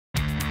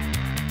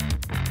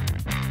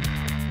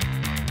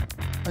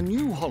a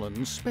New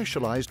Holland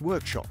specialised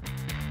workshop,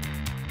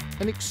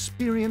 an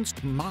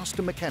experienced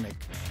master mechanic,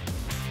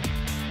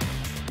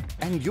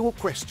 and your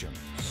questions.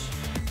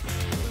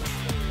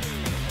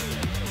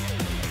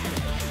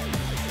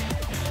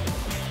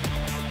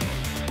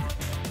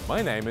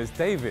 My name is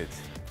David.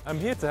 I'm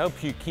here to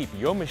help you keep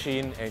your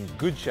machine in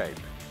good shape.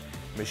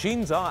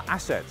 Machines are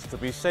assets to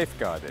be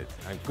safeguarded,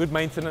 and good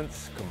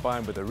maintenance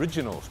combined with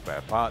original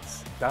spare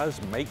parts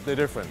does make the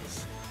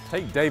difference.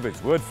 Take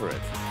David's word for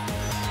it.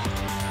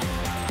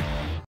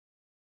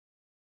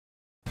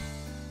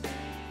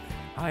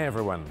 Hi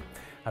everyone.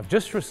 I've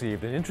just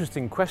received an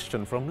interesting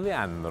question from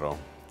Leandro,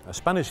 a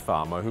Spanish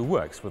farmer who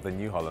works with a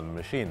New Holland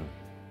machine.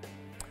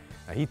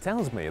 He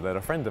tells me that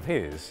a friend of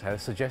his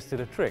has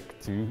suggested a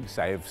trick to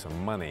save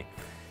some money.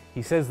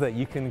 He says that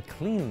you can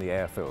clean the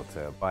air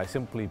filter by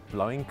simply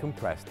blowing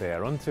compressed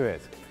air onto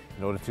it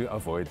in order to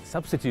avoid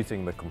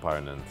substituting the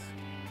component.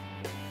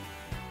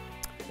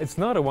 It's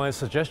not a wise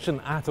suggestion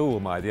at all,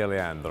 my dear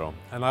Leandro,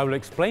 and I will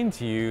explain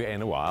to you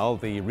in a while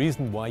the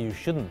reason why you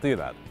shouldn't do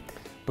that.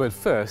 But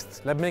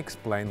first, let me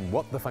explain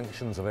what the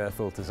functions of air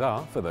filters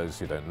are for those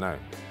who don't know.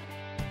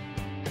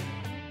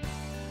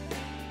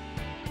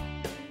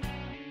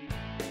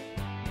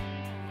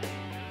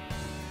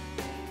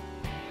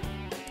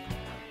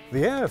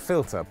 The air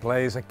filter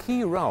plays a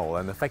key role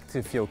in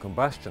effective fuel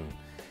combustion.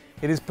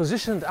 It is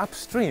positioned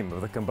upstream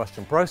of the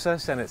combustion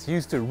process and it's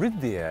used to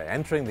rid the air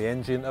entering the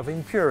engine of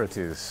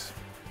impurities.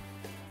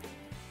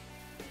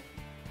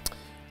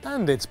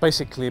 And it's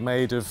basically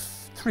made of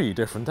three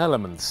different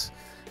elements.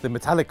 The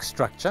metallic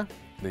structure,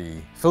 the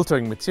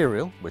filtering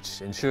material,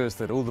 which ensures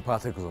that all the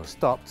particles are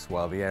stopped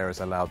while the air is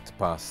allowed to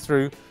pass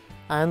through,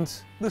 and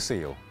the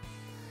seal.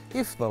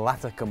 If the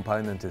latter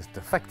component is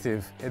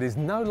defective, it is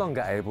no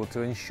longer able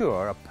to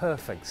ensure a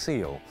perfect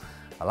seal,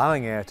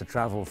 allowing air to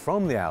travel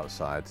from the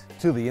outside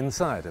to the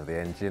inside of the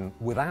engine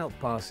without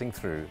passing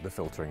through the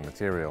filtering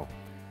material.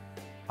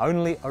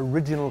 Only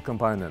original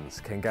components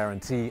can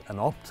guarantee an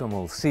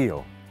optimal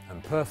seal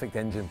and perfect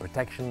engine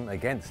protection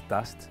against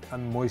dust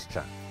and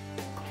moisture.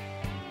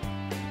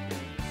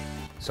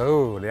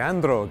 So,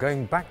 Leandro,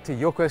 going back to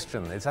your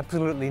question, it's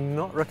absolutely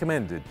not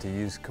recommended to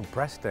use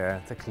compressed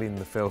air to clean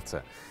the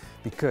filter,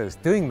 because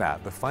doing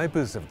that, the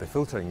fibers of the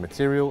filtering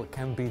material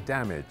can be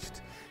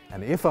damaged.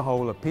 And if a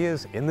hole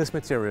appears in this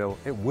material,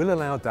 it will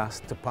allow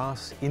dust to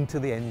pass into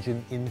the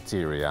engine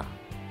interior.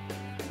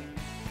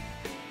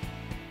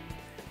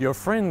 Your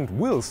friend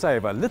will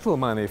save a little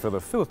money for the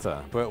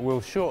filter, but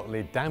will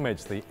shortly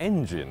damage the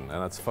engine,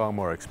 and that's far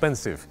more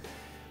expensive.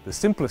 The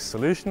simplest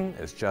solution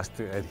is just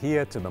to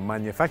adhere to the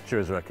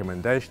manufacturer's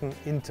recommendation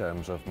in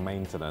terms of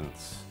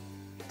maintenance.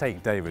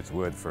 Take David's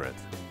word for it.